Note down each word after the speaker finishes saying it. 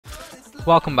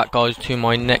Welcome back, guys, to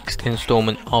my next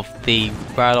instalment of the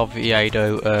Real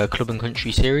Oviedo Club and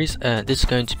Country series. This is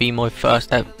going to be my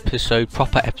first episode,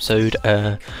 proper episode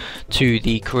to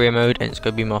the career mode, and it's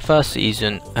going to be my first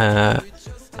season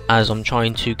as I'm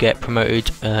trying to get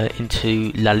promoted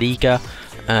into La Liga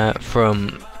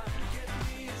from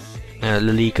La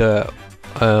Liga,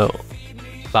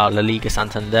 La Liga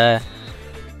Santander.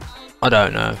 I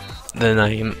don't know the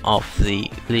name of the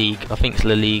league. I think it's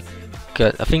La Liga.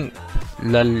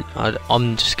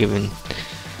 I'm just giving.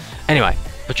 Anyway,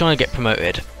 we're trying to get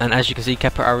promoted, and as you can see,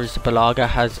 Kepa Arrizabalaga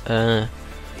has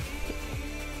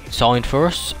signed for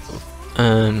us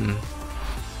on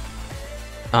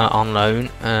loan,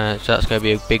 so that's going to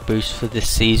be a big boost for this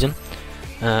season.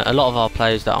 A lot of our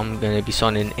players that I'm going to be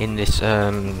signing in this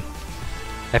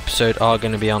episode are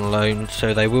going to be on loan,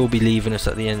 so they will be leaving us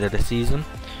at the end of the season,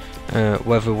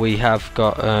 whether we have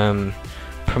got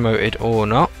promoted or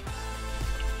not.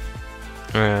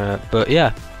 But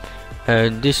yeah,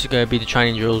 this is going to be the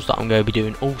training drills that I'm going to be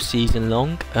doing all season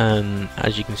long.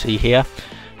 As you can see here,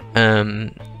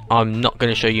 I'm not going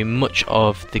to show you much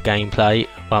of the gameplay.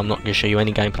 Well, I'm not going to show you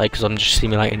any gameplay because I'm just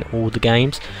simulating all the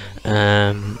games.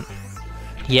 Yeah,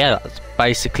 that's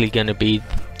basically going to be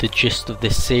the gist of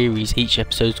this series. Each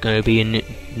episode is going to be in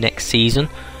next season,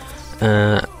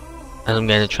 and I'm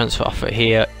going to transfer offer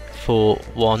here for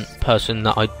one person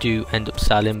that I do end up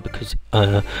selling because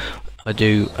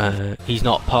he's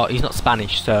not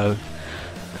Spanish, so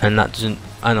and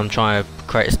I'm trying to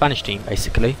create a Spanish team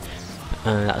basically.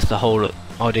 That's the whole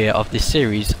idea of this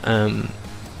series. But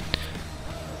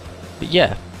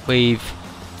yeah, we've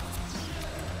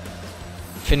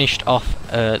finished off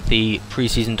the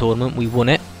pre-season tournament. We won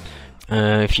it.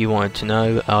 If you wanted to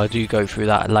know, I do go through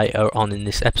that later on in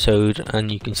this episode,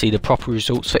 and you can see the proper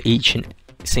results for each and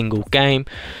single game.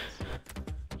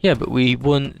 Yeah, but we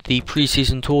won the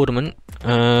pre-season tournament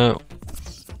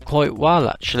quite well,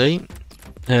 actually.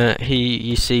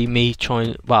 You see me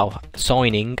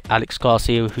signing Alex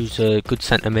Garcia, who's a good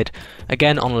centre mid,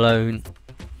 again on loan.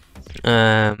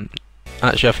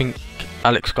 Actually, I think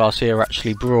Alex Garcia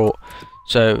actually brought.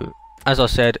 So, as I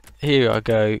said, here I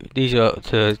go. These are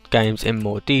the games in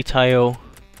more detail.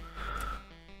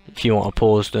 If you want to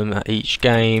pause them at each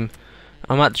game.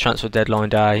 I'm at the transfer deadline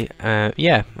day.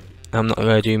 Yeah. I'm not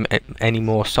going to do any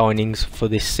more signings for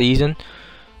this season.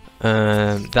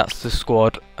 That's the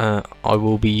squad I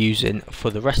will be using for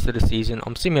the rest of the season.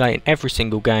 I'm simulating every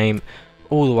single game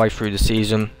all the way through the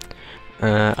season.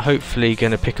 Hopefully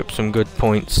going to pick up some good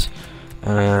points,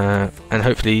 and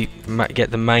hopefully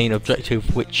get the main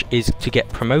objective, which is to get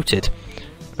promoted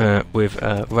with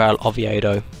Real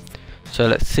Oviedo. So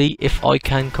let's see if I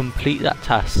can complete that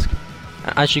task.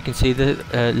 As you can see, the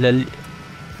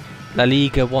La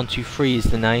Liga 123 is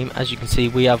the name. As you can see,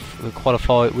 we have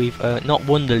qualified. We've not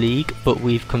won the league, but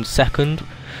we've come second,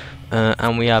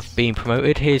 and we have been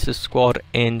promoted. Here's the squad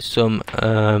in some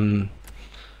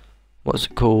what's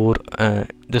it called?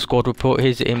 The squad report.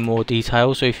 Here's it in more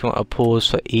detail. So if you want to pause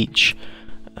for each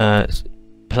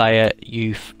player,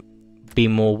 you've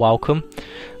been more welcome.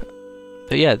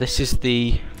 But yeah, this is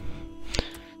the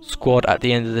squad at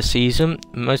the end of the season.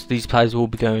 Most of these players will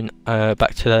be going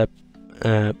back to their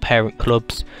parent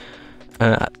clubs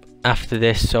after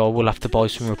this, so I will have to buy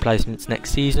some replacements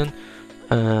next season.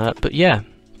 But yeah,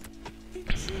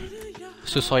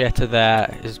 Societa there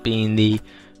has been the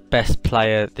best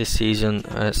player this season,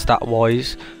 stat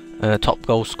wise, top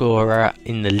goal scorer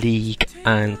in the league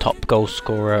and top goal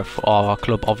scorer for our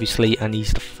club, obviously, and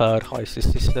he's the third highest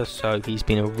assister, so he's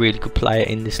been a really good player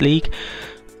in this league.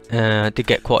 Did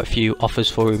get quite a few offers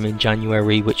for him in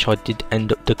January, which I did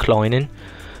end up declining.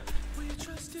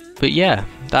 But yeah,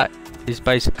 that is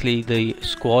basically the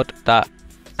squad that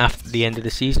after the end of the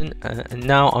season. And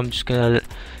now I'm just going to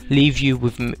leave you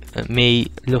with me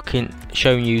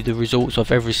showing you the results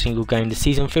of every single game this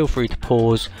season. Feel free to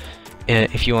pause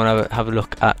if you want to have a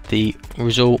look at the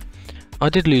result. I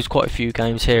did lose quite a few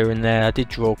games here and there. I did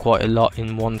draw quite a lot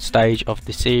in one stage of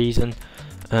the season,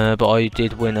 but I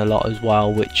did win a lot as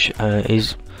well, which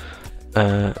is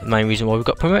the main reason why we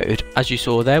got promoted. As you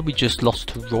saw there, we just lost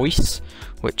to Royce,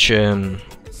 which you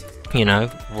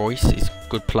know, Royce is a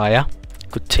good player,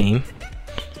 good team.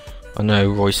 I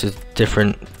know Royce is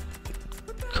different,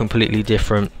 completely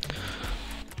different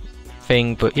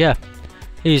thing, but yeah,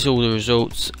 here's all the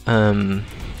results. Yeah,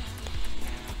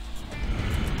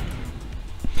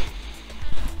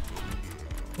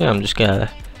 I'm just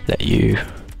gonna let you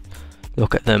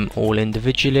look at them all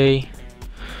individually.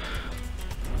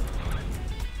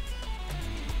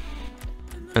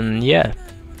 And yeah,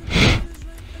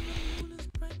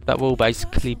 that will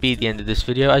basically be the end of this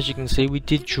video. As you can see, we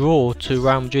did draw to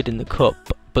Real Madrid in the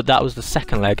cup, but that was the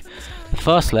second leg. The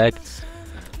first leg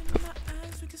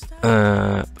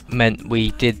meant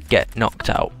we did get knocked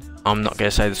out. I'm not going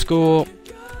to say the score,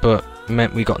 but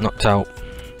meant we got knocked out.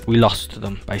 We lost to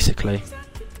them basically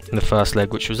in the first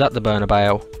leg, which was at the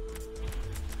Bernabeu.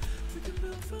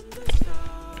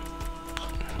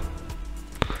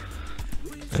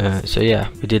 So yeah,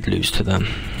 we did lose to them.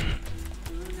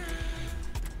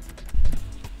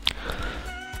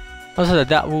 As I said,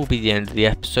 that will be the end of the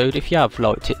episode. If you have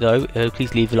liked it though,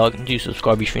 please leave a like and do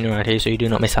subscribe if you're new around here so you do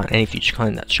not miss out on any future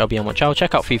content that shall be on my channel.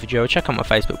 Check out FIFA Duo, check out my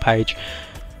Facebook page.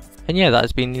 And yeah, that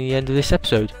has been the end of this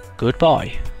episode.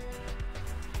 Goodbye.